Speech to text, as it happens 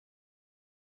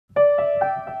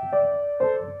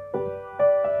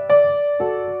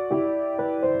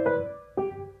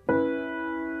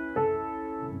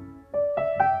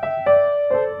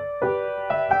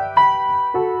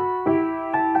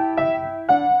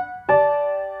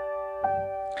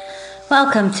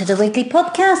Welcome to the Wiggly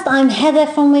Podcast. I'm Heather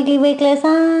from Wiggly Wigglers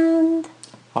and...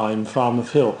 I'm Farmer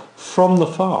Phil, from the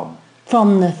farm.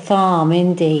 From the farm,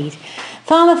 indeed.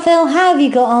 Farmer Phil, how have you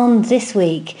got on this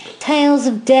week? Tales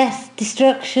of death,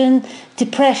 destruction,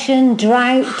 depression,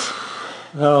 drought?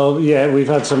 Well, yeah, we've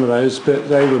had some of those, but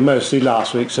they were mostly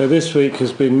last week. So this week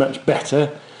has been much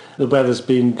better. The weather's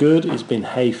been good. It's been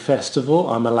hay festival.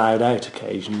 I'm allowed out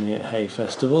occasionally at hay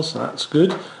festival, so that's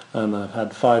good. And I've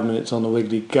had 5 minutes on the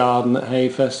Wiggly Garden at hay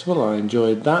festival. I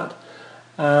enjoyed that.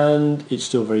 And it's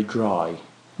still very dry.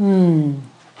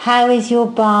 How is your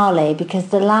barley? Because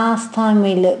the last time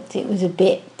we looked, it was a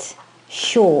bit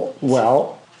short.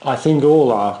 Well, I think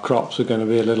all our crops are going to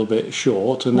be a little bit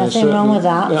short. And nothing wrong with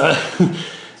that.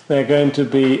 They're going to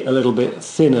be a little bit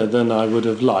thinner than I would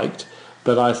have liked.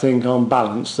 But I think on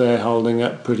balance, they're holding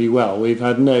up pretty well. We've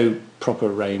had no proper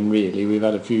rain, really. We've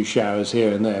had a few showers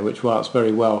here and there, which, whilst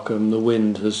very welcome, the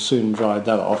wind has soon dried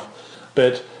that off.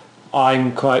 But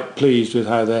I'm quite pleased with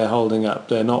how they're holding up.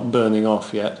 They're not burning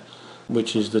off yet,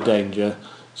 which is the danger.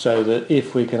 So that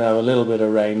if we can have a little bit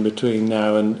of rain between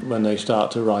now and when they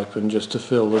start to ripen, just to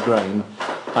fill the grain,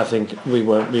 I think we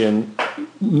won't be in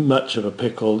much of a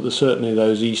pickle. Certainly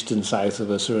those east and south of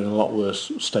us are in a lot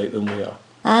worse state than we are.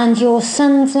 And your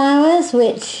sunflowers,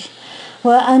 which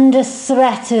were under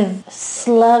threat of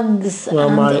slugs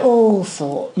all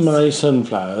sorts. My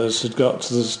sunflowers had got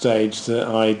to the stage that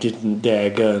I didn't dare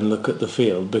go and look at the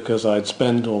field because I'd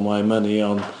spent all my money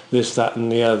on this, that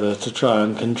and the other to try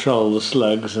and control the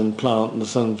slugs and plant the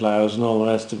sunflowers and all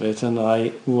the rest of it, and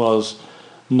I was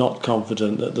not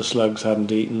confident that the slugs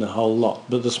hadn't eaten the whole lot.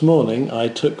 But this morning I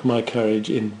took my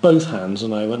courage in both hands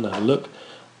and I went and had a look,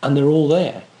 and they're all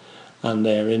there. And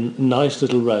they're in nice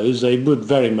little rows. They would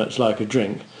very much like a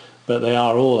drink, but they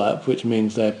are all up, which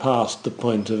means they're past the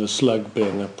point of a slug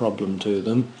being a problem to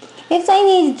them. If they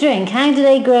need a drink, how do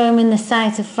they grow them in the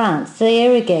south of France? Do they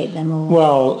irrigate them all?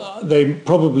 Well, they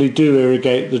probably do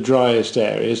irrigate the driest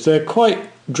areas. They're quite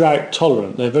drought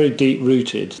tolerant. They're very deep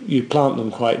rooted. You plant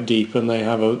them quite deep and they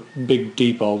have a big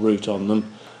deep old root on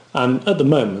them. And at the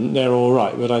moment they're all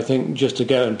right, but I think just to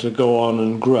get them to go on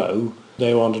and grow,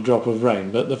 they want a drop of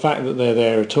rain, but the fact that they're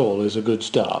there at all is a good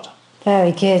start.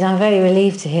 Very good. I'm very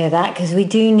relieved to hear that, because we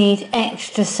do need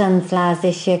extra sunflowers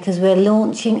this year, because we're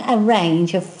launching a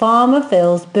range of Farmer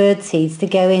Phil's bird seeds to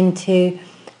go into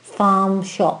farm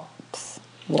shops.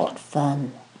 What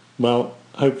fun. Well,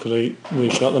 hopefully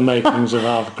we've got the makings of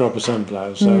half a crop of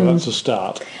sunflowers, so that's a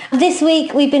start. This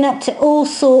week we've been up to all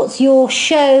sorts. Your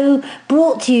show,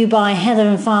 brought to you by Heather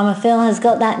and Farmer Phil, has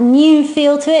got that new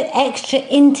feel to it, extra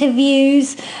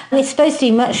interviews. It's supposed to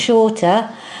be much shorter,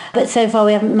 but so far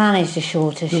we haven't managed a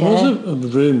shorter show. There was a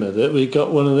rumour that we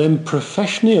got one of them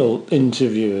professional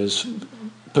interviewers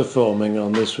performing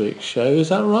on this week's show. Is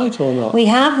that right or not? We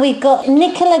have. We've got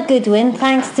Nicola Goodwin,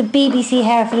 thanks to BBC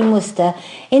Hereford and Worcester,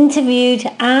 interviewed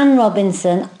Anne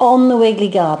Robinson on the Wiggly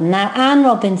Garden. Now, Anne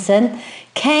Robinson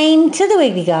came to the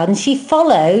Wiggly Garden. She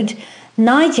followed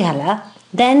Nigella,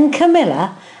 then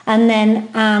Camilla, and then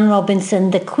Anne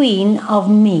Robinson, the Queen of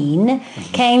Mean,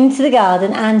 came to the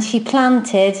garden and she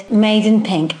planted Maiden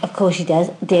Pink. Of course she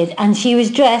did. And she was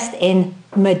dressed in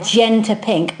magenta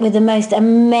pink with the most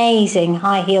amazing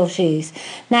high heel shoes.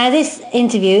 Now, this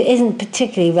interview isn't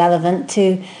particularly relevant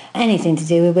to anything to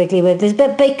do with Wiggly Wigglers,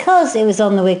 but because it was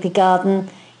on the Wiggly Garden,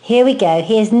 here we go.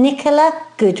 Here's Nicola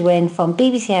Goodwin from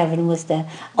BBC Hereford and Worcester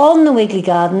on the Wiggly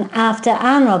Garden after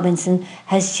Anne Robinson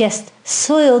has just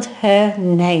soiled her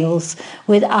nails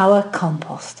with our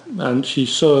compost. And she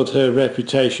soiled her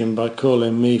reputation by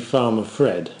calling me Farmer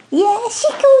Fred. Yes, she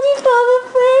called you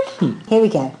Farmer Fred. Here we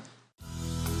go.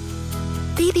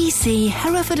 BBC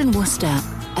Hereford and Worcester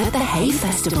at the Hay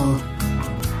Festival.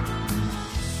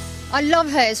 I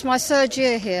love hay. It's my third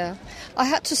year here. I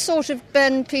had to sort of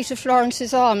bend Peter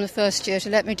Florence's arm the first year to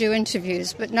let me do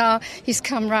interviews, but now he's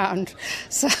come round.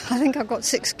 So I think I've got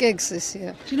 6 gigs this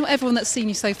year. Do you know what everyone that's seen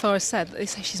you so far has said? They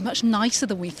say she's much nicer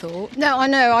than we thought. No, I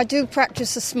know. I do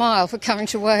practice a smile for coming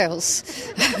to Wales.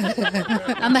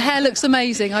 And the hair looks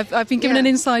amazing. I've been given an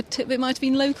inside tip. It might have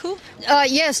been local.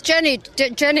 Yes, Jenny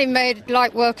made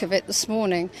light work of it this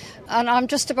morning. and I'm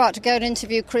just about to go and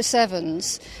interview Chris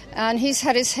Evans, and he's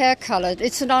had his hair coloured.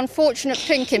 It's an unfortunate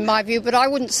pink in my view, but I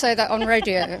wouldn't say that on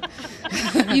radio.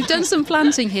 You've done some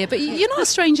planting here, but you're not a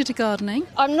stranger to gardening.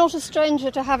 I'm not a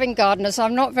stranger to having gardeners.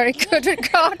 I'm not very good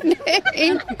at gardening.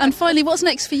 And finally, what's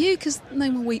next for you? Because no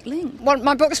more Weak Link. Well,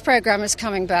 my books programme is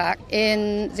coming back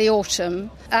in the autumn,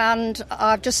 and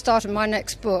I've just started my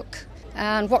next book,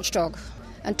 and Watchdog,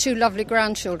 and 2 lovely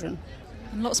grandchildren.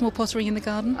 And lots more pottering in the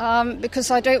garden?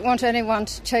 Because I don't want anyone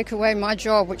to take away my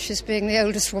job, which is being the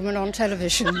oldest woman on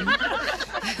television.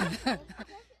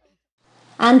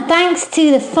 And thanks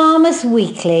to the Farmers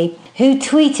Weekly, who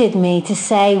tweeted me to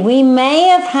say we may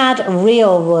have had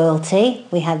real royalty.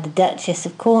 We had the Duchess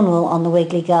of Cornwall on the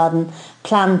Wiggly Garden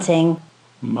planting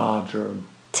Marjoram.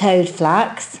 toad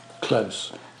flax.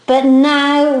 Close. But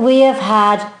now we have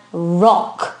had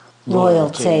rock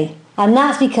royalty. And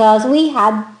that's because we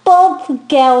had Bob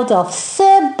Geldof,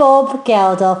 Sir Bob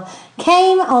Geldof,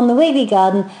 came on the Wiggly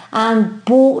Garden and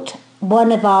bought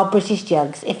one of our British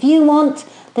jugs. If you want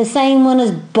the same one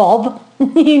as Bob,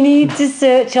 you need to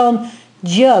search on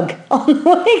jug on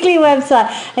the Wiggly website,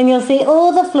 and you'll see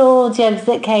all the floral jugs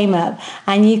that came up,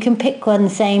 and you can pick one the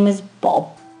same as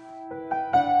Bob.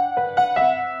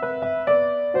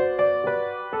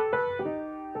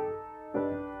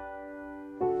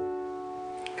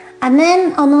 And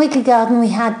then on the Wiggly Garden we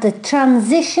had the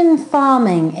Transition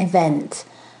Farming event,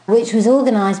 which was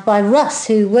organised by Russ,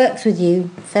 who works with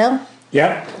you, Phil.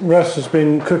 Yeah, Russ has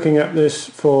been cooking up this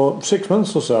for 6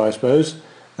 months or so, I suppose,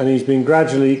 and he's been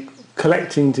gradually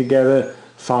collecting together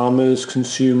farmers,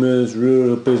 consumers,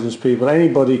 rural business people,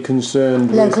 anybody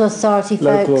concerned Local with authority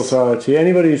local folks. authority,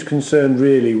 anybody who's concerned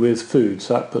really with food.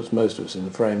 So that puts most of us in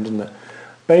the frame, doesn't it?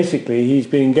 Basically, he's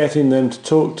been getting them to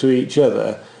talk to each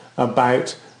other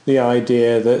about the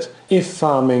idea that if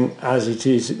farming as it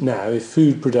is now, if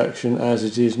food production as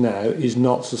it is now is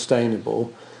not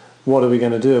sustainable, what are we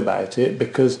going to do about it?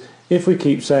 Because if we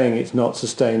keep saying it's not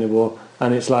sustainable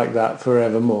and it's like that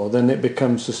forevermore, then it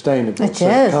becomes sustainable. It so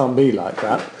is. It can't be like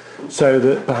that. So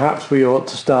that perhaps we ought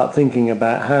to start thinking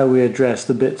about how we address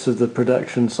the bits of the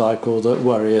production cycle that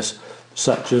worry us,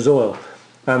 such as oil.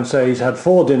 And so he's had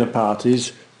 4 dinner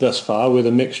parties thus far with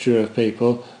a mixture of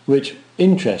people, which,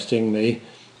 interestingly,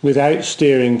 without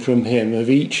steering from him, have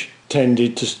each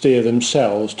tended to steer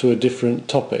themselves to a different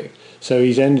topic. So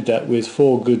he's ended up with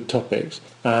 4 good topics.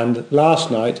 And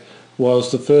last night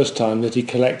was the first time that he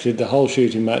collected the whole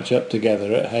shooting match up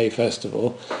together at Hay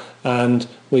Festival. And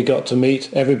we got to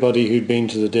meet everybody who'd been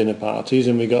to the dinner parties,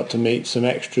 and we got to meet some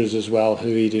extras as well who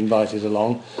he'd invited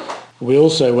along. We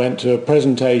also went to a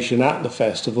presentation at the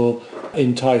festival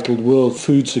entitled World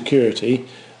Food Security,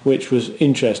 which was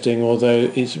interesting, although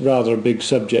it's rather a big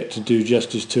subject to do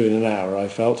justice to in an hour, I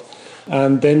felt.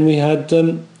 And then we had...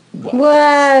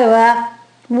 Whoa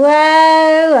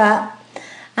up.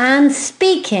 And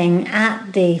speaking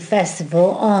at the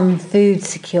festival on food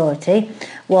security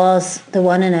was the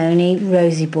one and only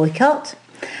Rosie Boycott,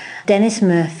 Dennis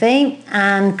Murphy,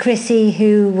 and Chrissy,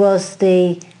 who was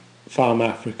the Farm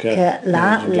Africa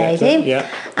lady, yeah.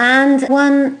 and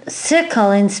one Sir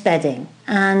Colin Spedding.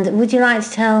 And would you like to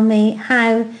tell me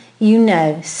how you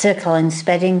know Sir Colin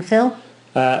Spedding, Phil?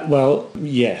 Well,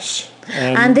 yes.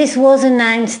 And this was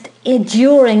announced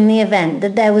during the event,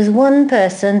 that there was one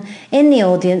person in the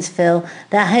audience, Phil,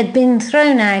 that had been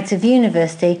thrown out of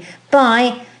university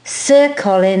by Sir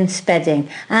Colin Spedding.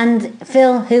 And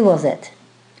Phil, who was it?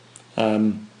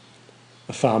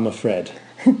 Farmer Fred.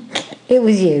 It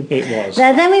was you. It was.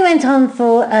 Then we went on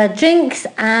for drinks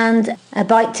and a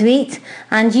bite to eat,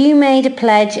 and you made a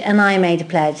pledge and I made a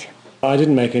pledge. I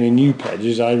didn't make any new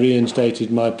pledges. I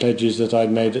reinstated my pledges that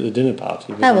I'd made at the dinner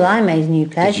party. Oh, well, I made a new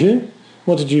pledge. Did you?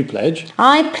 What did you pledge?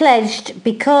 I pledged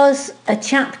because a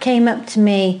chap came up to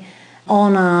me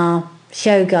on our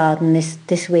show garden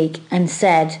this week and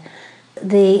said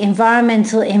the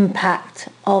environmental impact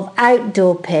of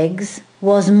outdoor pigs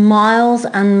was miles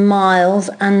and miles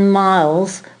and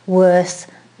miles worse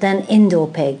than indoor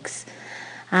pigs.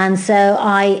 And so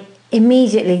I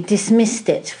immediately dismissed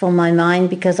it from my mind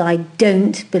because I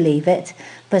don't believe it,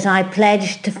 but I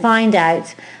pledged to find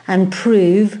out and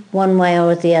prove one way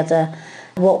or the other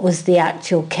what was the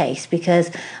actual case, because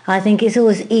I think it's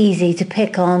always easy to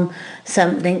pick on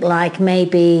something like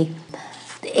maybe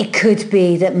it could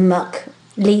be that muck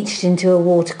leached into a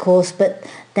watercourse, but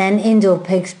then indoor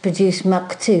pigs produce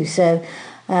muck too, so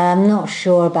I'm not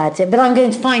sure about it, but I'm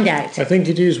going to find out. I think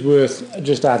it is worth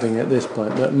just adding at this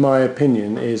point that my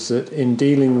opinion is that in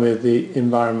dealing with the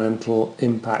environmental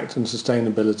impact and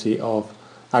sustainability of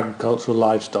agricultural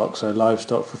livestock, so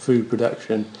livestock for food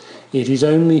production, it is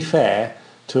only fair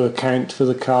to account for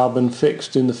the carbon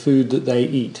fixed in the food that they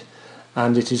eat.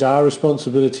 And it is our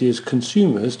responsibility as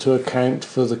consumers to account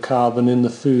for the carbon in the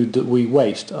food that we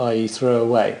waste, i.e. throw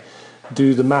away.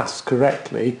 Do the maths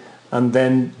correctly and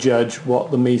then judge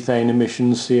what the methane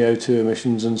emissions, CO2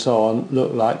 emissions and so on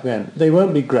look like then. They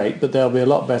won't be great, but they'll be a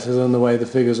lot better than the way the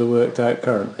figures are worked out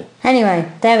currently. Anyway,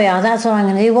 there we are. That's what I'm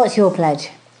going to do. What's your pledge?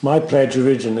 My pledge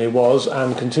originally was,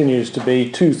 and continues to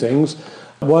be, two things.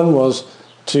 One was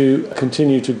to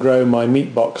continue to grow my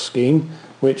meat box scheme,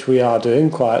 which we are doing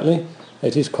quietly.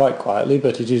 It is quite quietly,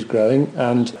 but it is growing,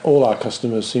 and all our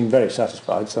customers seem very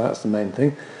satisfied, so that's the main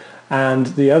thing. And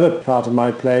the other part of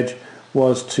my pledge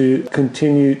was to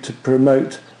continue to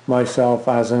promote myself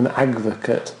as an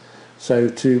advocate, so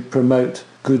to promote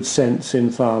good sense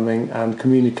in farming and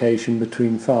communication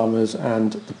between farmers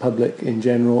and the public in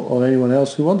general, or anyone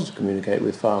else who wants to communicate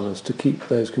with farmers, to keep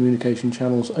those communication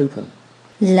channels open.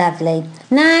 Lovely.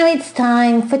 Now it's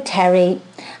time for Terry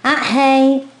at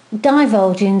Hay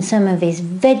divulging some of his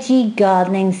veggie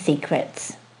gardening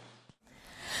secrets.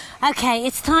 Okay,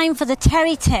 it's time for the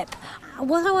Terry tip.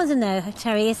 What I want to know,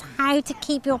 Terry, is how to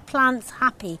keep your plants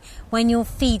happy when you're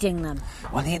feeding them.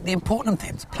 Well, the important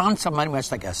thing is plants are very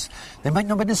much like us. They might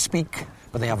not be able to speak,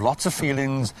 but they have lots of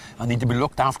feelings and need to be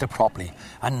looked after properly.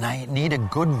 And they need a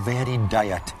good, varied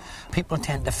diet. People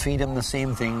tend to feed them the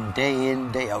same thing day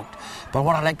in, day out. But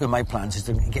what I like with my plants is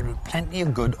to get plenty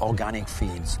of good organic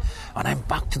feeds. And I'm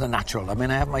back to the natural. I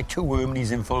mean, I have my 2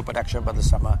 wormies in full production by the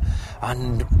summer.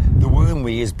 And the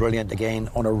wormy is brilliant again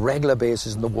on a regular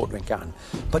basis in the watering can.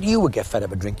 But you would get fed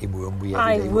up of drinking wormy every day.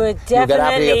 I would,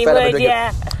 definitely would,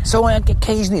 yeah. So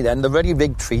occasionally then, the very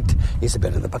big treat is a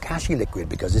bit of the bokashi liquid,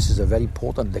 because this is a very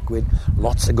potent liquid.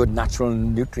 Lots of good natural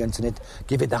nutrients in it.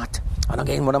 Give it that. And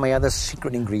again, one of my other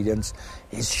secret ingredients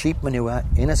is sheep manure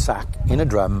in a sack, in a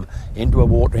drum, into a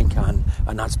watering can,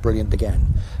 and that's brilliant again.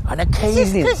 And occasionally...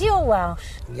 Is this because you're Welsh?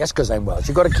 Yes, because I'm Welsh.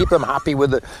 You've got to keep them happy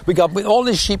with it. With all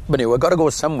this sheep manure, got to go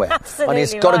somewhere. Absolutely, and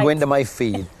it's got to go into my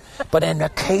feed. But then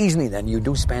occasionally then you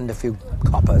do spend a few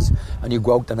coppers and you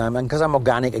go out and because I'm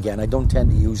organic again, I don't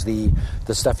tend to use the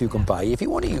stuff you can buy. If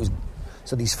you want to use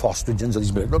these phosphogens or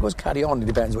these milk, carry on, it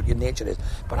depends what your nature is.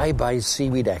 But I buy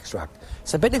seaweed extract.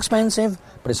 It's a bit expensive,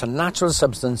 but it's a natural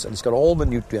substance and it's got all the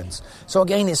nutrients. So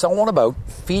again, it's all about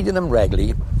feeding them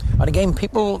regularly. And again,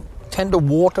 people tend to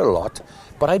water a lot,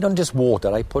 but I don't just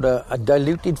water. I put a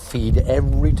diluted feed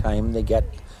every time they get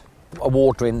a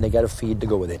water in, they get a feed to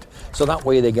go with it. So that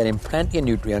way they're getting plenty of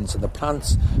nutrients and the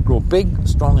plants grow big,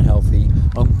 strong and healthy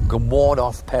and can ward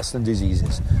off pests and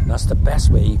diseases. And that's the best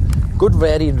way. Good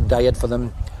varied diet for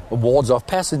them wards off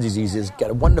pests and diseases,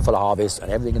 get a wonderful harvest,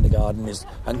 and everything in the garden is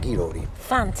hunky-dory.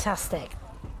 Fantastic.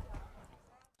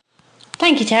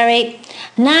 Thank you, Terry.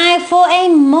 Now for a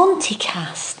Monty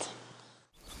cast.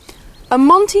 A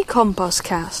Monty Compost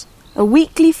Cast, a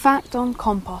weekly fact on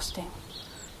composting.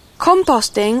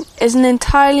 Composting is an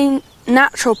entirely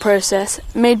natural process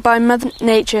made by Mother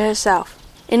Nature herself.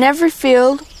 In every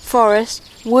field, forest,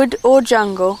 wood or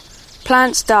jungle,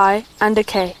 plants die and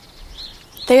decay.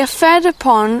 They are fed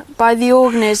upon by the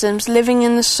organisms living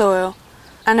in the soil,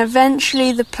 and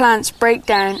eventually the plants break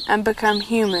down and become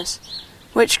humus,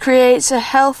 which creates a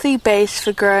healthy base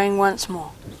for growing once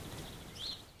more.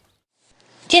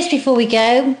 Just before we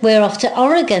go, we're off to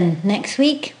Oregon next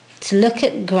week to look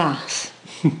at grass.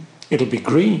 It'll be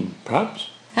green, perhaps.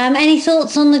 Any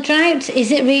thoughts on the drought? Is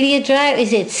it really a drought?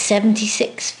 Is it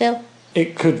 76, Phil?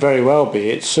 It could very well be.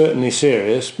 It's certainly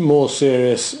serious, more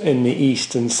serious in the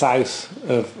east and south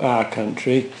of our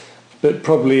country, but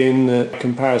probably in the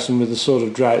comparison with the sort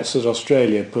of droughts that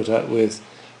Australia put up with,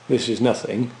 this is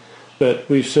nothing. But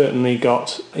we've certainly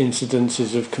got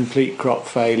incidences of complete crop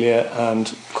failure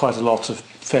and quite a lot of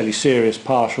fairly serious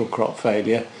partial crop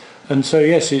failure. And so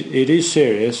yes, it is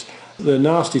serious. The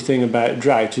nasty thing about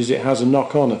drought is it has a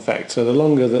knock-on effect. So the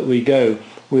longer that we go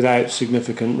without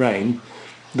significant rain,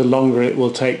 the longer it will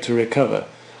take to recover.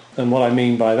 And what I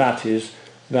mean by that is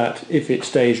that if it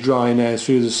stays dry now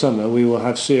through the summer, we will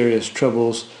have serious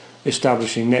troubles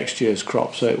establishing next year's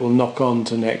crop. So it will knock on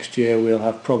to next year. We'll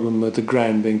have problem with the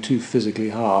ground being too physically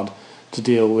hard to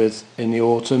deal with in the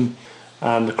autumn,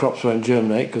 and the crops won't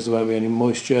germinate because there won't be any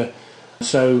moisture.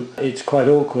 So it's quite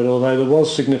awkward. Although there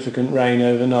was significant rain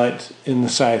overnight in the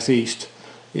southeast,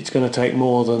 it's going to take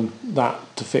more than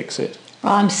that to fix it. Oh,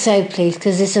 I'm so pleased,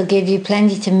 because this will give you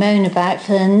plenty to moan about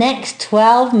for the next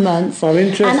 12 months. Well,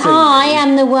 interesting. And I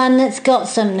am the one that's got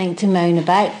something to moan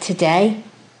about today.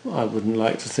 I wouldn't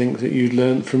like to think that you'd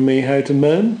learnt from me how to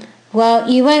moan.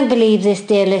 Well, you won't believe this,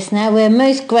 dear listener. We're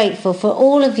most grateful for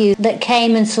all of you that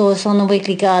came and saw us on the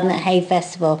Wiggly Garden at Hay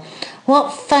Festival.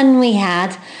 What fun we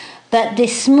had. But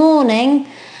this morning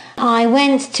I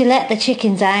went to let the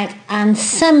chickens out and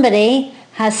somebody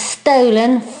has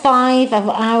stolen 5 of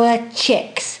our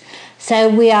chicks. So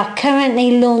we are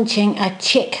currently launching a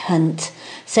chick hunt.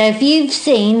 So if you've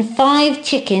seen 5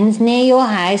 chickens near your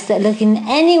house that look in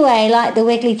any way like the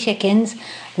Wiggly chickens,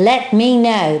 let me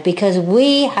know, because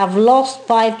we have lost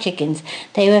 5 chickens.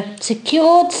 They were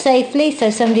secured safely, so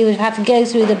somebody would have to go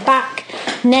through the back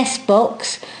nest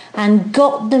box and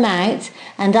got them out,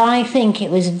 and I think it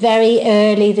was very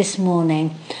early this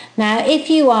morning. Now, if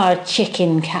you are a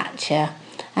chicken catcher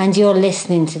and you're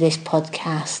listening to this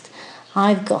podcast,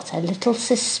 I've got a little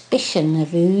suspicion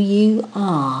of who you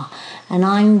are, and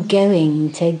I'm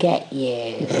going to get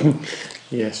you.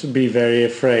 Yes, be very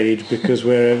afraid, because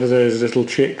wherever those little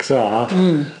chicks are,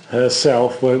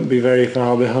 herself won't be very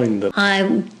far behind them.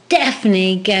 I'm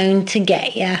definitely going to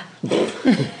get you.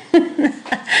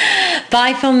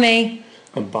 Bye from me.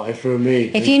 And bye from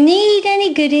me. If you need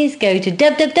any goodies, go to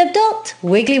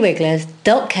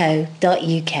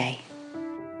www.wigglywigglers.co.uk.